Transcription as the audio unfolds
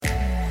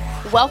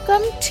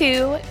Welcome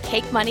to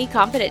Cake Money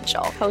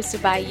Confidential,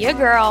 hosted by your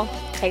girl,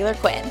 Taylor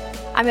Quinn.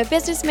 I'm a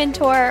business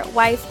mentor,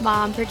 wife,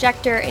 mom,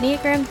 projector,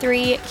 Enneagram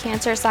 3,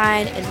 Cancer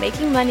sign, and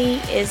making money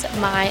is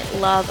my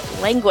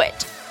love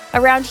language.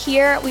 Around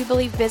here, we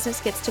believe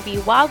business gets to be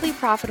wildly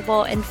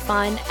profitable and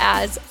fun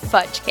as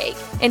fudge cake.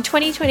 In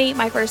 2020,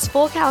 my first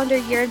full calendar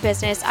year in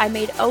business, I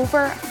made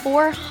over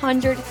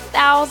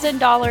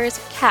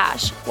 $400,000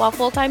 cash while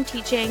full-time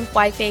teaching,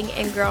 wifing,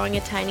 and growing a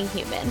tiny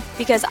human.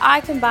 Because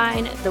I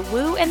combine the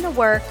woo and the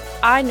work,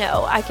 I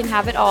know I can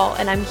have it all,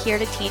 and I'm here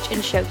to teach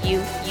and show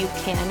you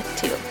can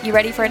too. You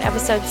ready for an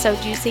episode so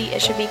juicy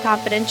it should be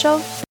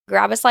confidential?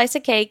 Grab a slice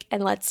of cake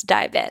and let's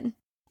dive in.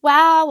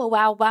 Wow.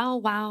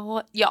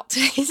 Y'all,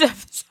 today's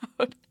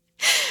episode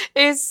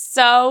is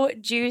so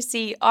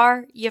juicy.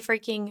 Are you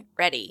freaking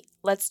ready?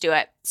 Let's do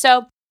it.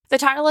 So the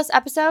title of this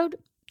episode,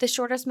 the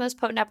shortest, most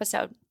potent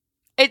episode.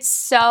 It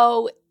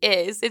so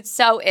is,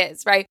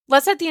 right?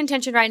 Let's set the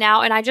intention right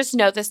now. And I just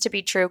know this to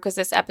be true because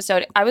this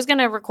episode, I was going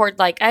to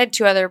record, I had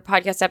 2 other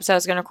podcast episodes I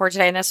was going to record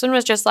today. And this one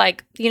was just the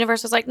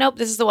universe was like, nope,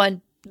 this is the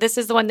one. This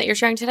is the one that you're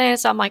sharing today.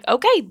 So I'm like,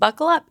 okay,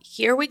 buckle up.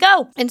 Here we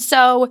go. And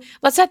so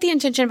let's set the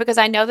intention because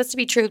I know this to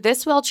be true.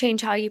 This will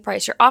change how you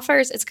price your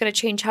offers. It's going to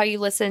change how you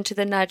listen to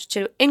the nudge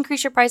to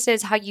increase your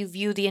prices, how you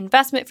view the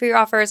investment for your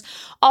offers,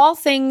 all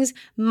things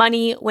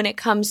money when it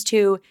comes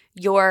to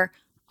your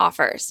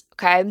offers.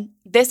 Okay.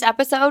 This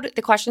episode,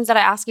 the questions that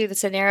I ask you, the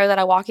scenario that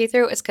I walk you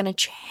through is going to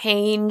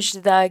change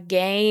the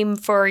game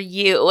for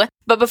you.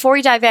 But before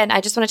we dive in, I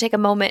just want to take a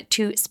moment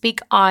to speak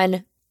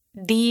on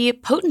the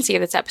potency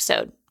of this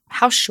episode.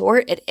 How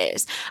short it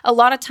is. A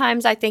lot of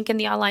times I think in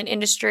the online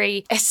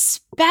industry,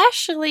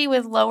 especially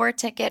with lower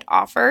ticket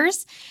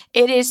offers,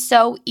 it is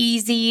so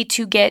easy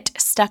to get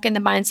stuck in the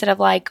mindset of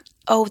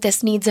oh,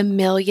 this needs a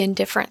million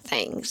different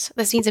things.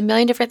 This needs a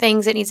million different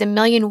things. It needs a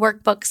million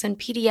workbooks and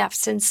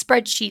PDFs and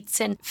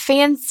spreadsheets and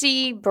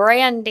fancy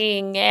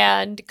branding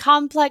and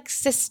complex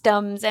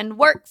systems and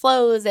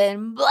workflows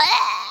and blah.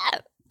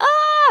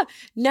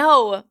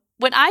 No.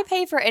 When I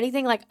pay for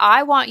anything,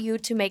 I want you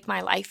to make my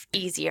life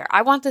easier.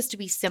 I want this to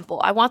be simple.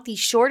 I want the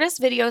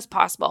shortest videos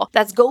possible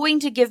that's going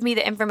to give me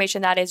the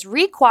information that is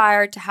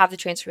required to have the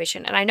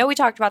transformation. And I know we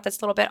talked about this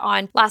a little bit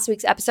on last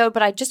week's episode,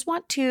 but I just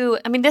want to,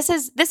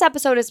 this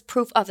episode is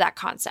proof of that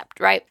concept,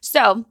 right?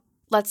 So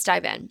let's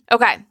dive in.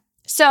 Okay.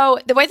 So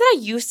the way that I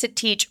used to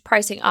teach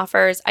pricing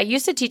offers, I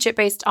used to teach it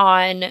based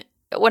on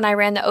when I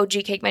ran the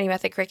OG Cake Money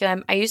Method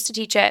curriculum, I used to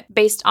teach it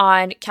based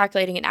on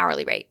calculating an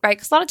hourly rate, right?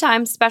 Because a lot of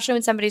times, especially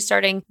when somebody's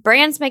starting,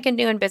 brands making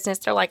new in business,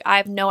 they're like, I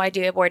have no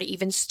idea where to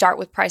even start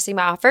with pricing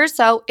my offers.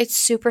 So it's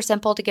super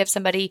simple to give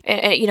somebody,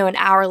 an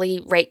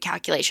hourly rate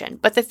calculation.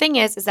 But the thing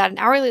is that an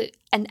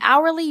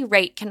hourly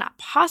rate cannot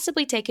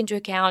possibly take into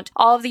account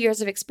all of the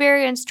years of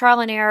experience, trial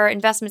and error,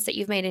 investments that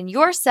you've made in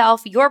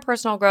yourself, your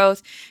personal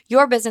growth,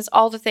 your business,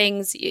 all the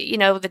things,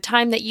 the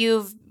time that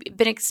you've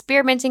been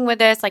experimenting with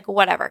this,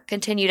 whatever,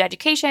 continued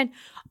education,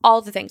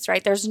 all the things,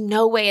 right? There's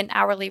no way an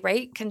hourly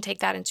rate can take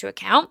that into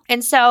account.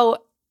 And so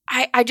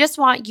I just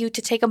want you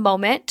to take a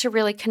moment to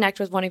really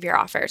connect with one of your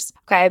offers,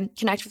 okay?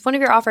 Connect with one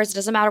of your offers. It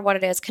doesn't matter what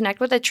it is. Connect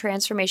with the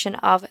transformation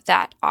of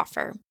that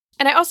offer.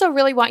 And I also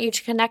really want you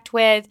to connect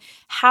with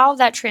how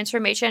that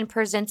transformation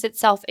presents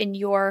itself in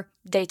your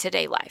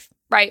day-to-day life,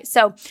 right?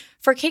 So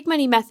for Cake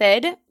Money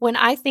Method, when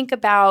I think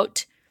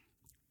about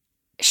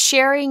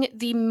sharing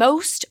the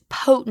most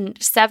potent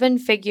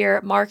 7-figure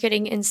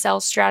marketing and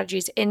sales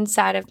strategies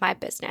inside of my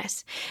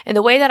business, and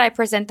the way that I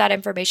present that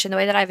information, the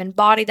way that I've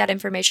embodied that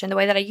information, the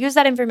way that I use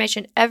that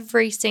information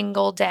every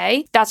single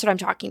day, that's what I'm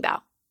talking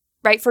about.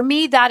 Right? For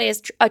me, that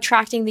is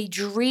attracting the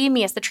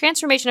dreamiest, the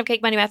transformation of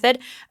Cake Money Method,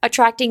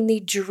 attracting the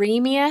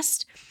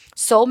dreamiest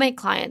soulmate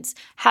clients,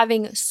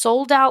 having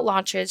sold out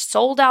launches,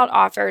 sold out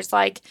offers,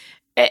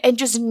 and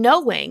just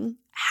knowing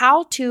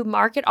how to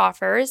market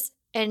offers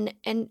and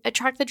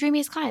attract the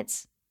dreamiest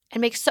clients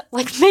and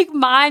make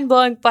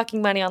mind-blowing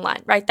fucking money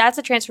online, right? That's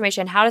a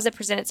transformation. How does it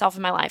present itself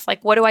in my life?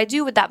 What do I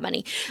do with that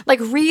money?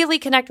 Really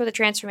connect with the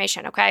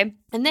transformation, okay?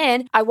 And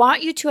then I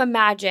want you to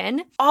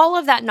imagine all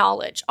of that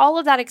knowledge, all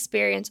of that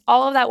experience,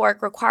 all of that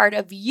work required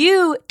of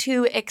you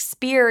to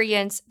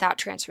experience that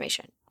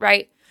transformation,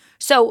 right?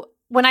 So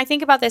when I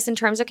think about this in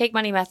terms of Cake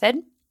Money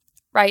Method,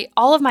 right,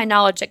 all of my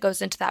knowledge that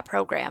goes into that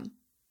program,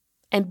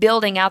 and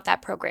building out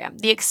that program,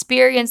 the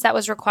experience that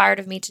was required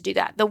of me to do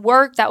that, the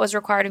work that was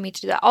required of me to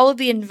do that, all of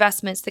the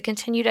investments, the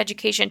continued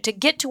education to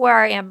get to where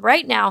I am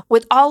right now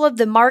with all of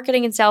the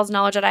marketing and sales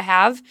knowledge that I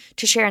have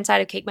to share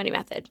inside of Cake Money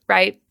Method,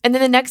 right? And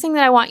then the next thing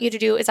that I want you to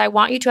do is I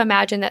want you to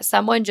imagine that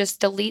someone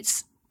just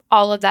deletes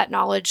all of that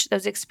knowledge,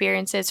 those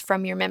experiences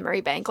from your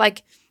memory bank.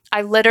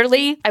 I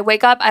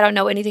wake up, I don't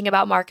know anything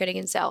about marketing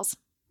and sales,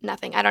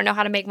 nothing. I don't know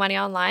how to make money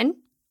online.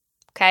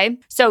 Okay.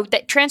 So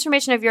the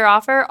transformation of your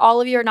offer,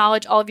 all of your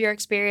knowledge, all of your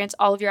experience,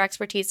 all of your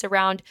expertise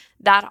around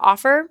that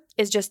offer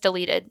is just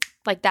deleted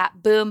like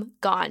that. Boom,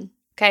 gone.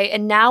 Okay.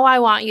 And now I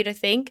want you to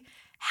think,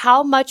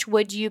 how much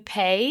would you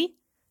pay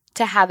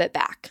to have it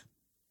back?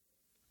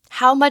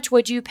 How much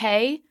would you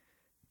pay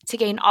to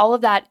gain all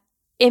of that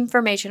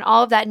information,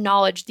 all of that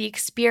knowledge, the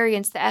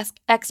experience, the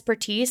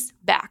expertise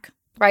back,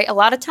 right? A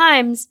lot of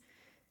times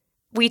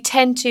we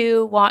tend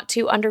to want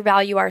to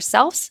undervalue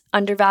ourselves,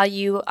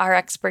 undervalue our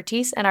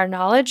expertise and our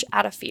knowledge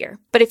out of fear.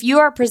 But if you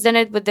are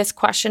presented with this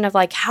question of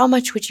like, how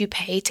much would you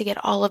pay to get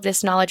all of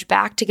this knowledge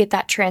back, to get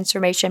that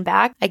transformation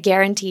back? I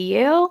guarantee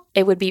you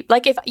it would be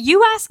like, if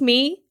you ask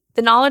me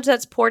the knowledge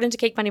that's poured into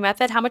Cake Money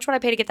Method, how much would I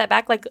pay to get that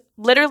back? Like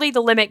literally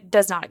the limit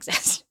does not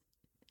exist.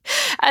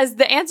 As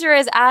the answer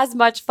is as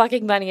much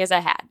fucking money as I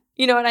had.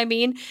 You know what I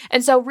mean?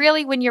 And so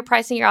really when you're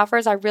pricing your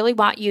offers, I really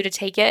want you to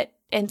take it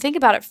and think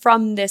about it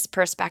from this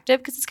perspective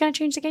because it's going to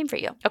change the game for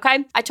you.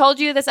 Okay? I told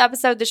you this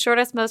episode, the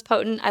shortest, most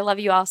potent. I love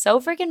you all so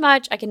freaking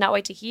much. I cannot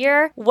wait to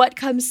hear what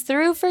comes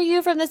through for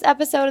you from this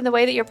episode and the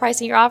way that you're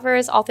pricing your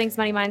offers, all things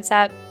money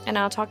mindset. And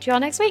I'll talk to you all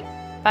next week.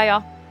 Bye,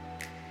 y'all.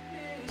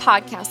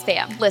 Podcast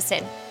fam,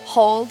 listen,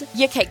 hold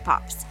your cake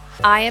pops.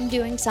 I am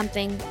doing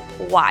something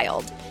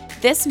wild.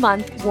 This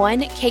month,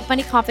 one Cake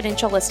Money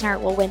Confidential listener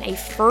will win a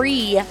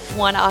free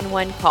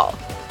one-on-one call.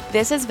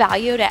 This is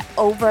valued at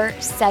over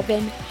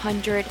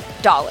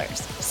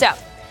 $700. So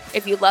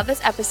if you love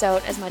this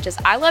episode as much as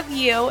I love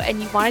you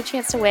and you want a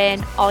chance to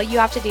win, all you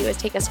have to do is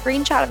take a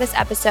screenshot of this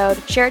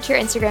episode, share it to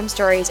your Instagram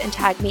stories, and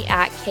tag me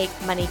at Cake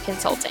Money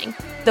Consulting.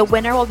 The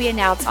winner will be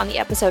announced on the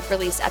episode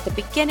release at the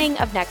beginning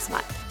of next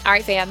month. All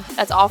right, fam,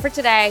 that's all for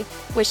today.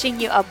 Wishing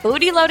you a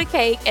booty load of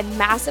cake and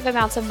massive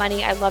amounts of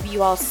money. I love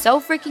you all so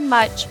freaking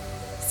much.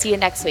 See you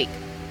next week.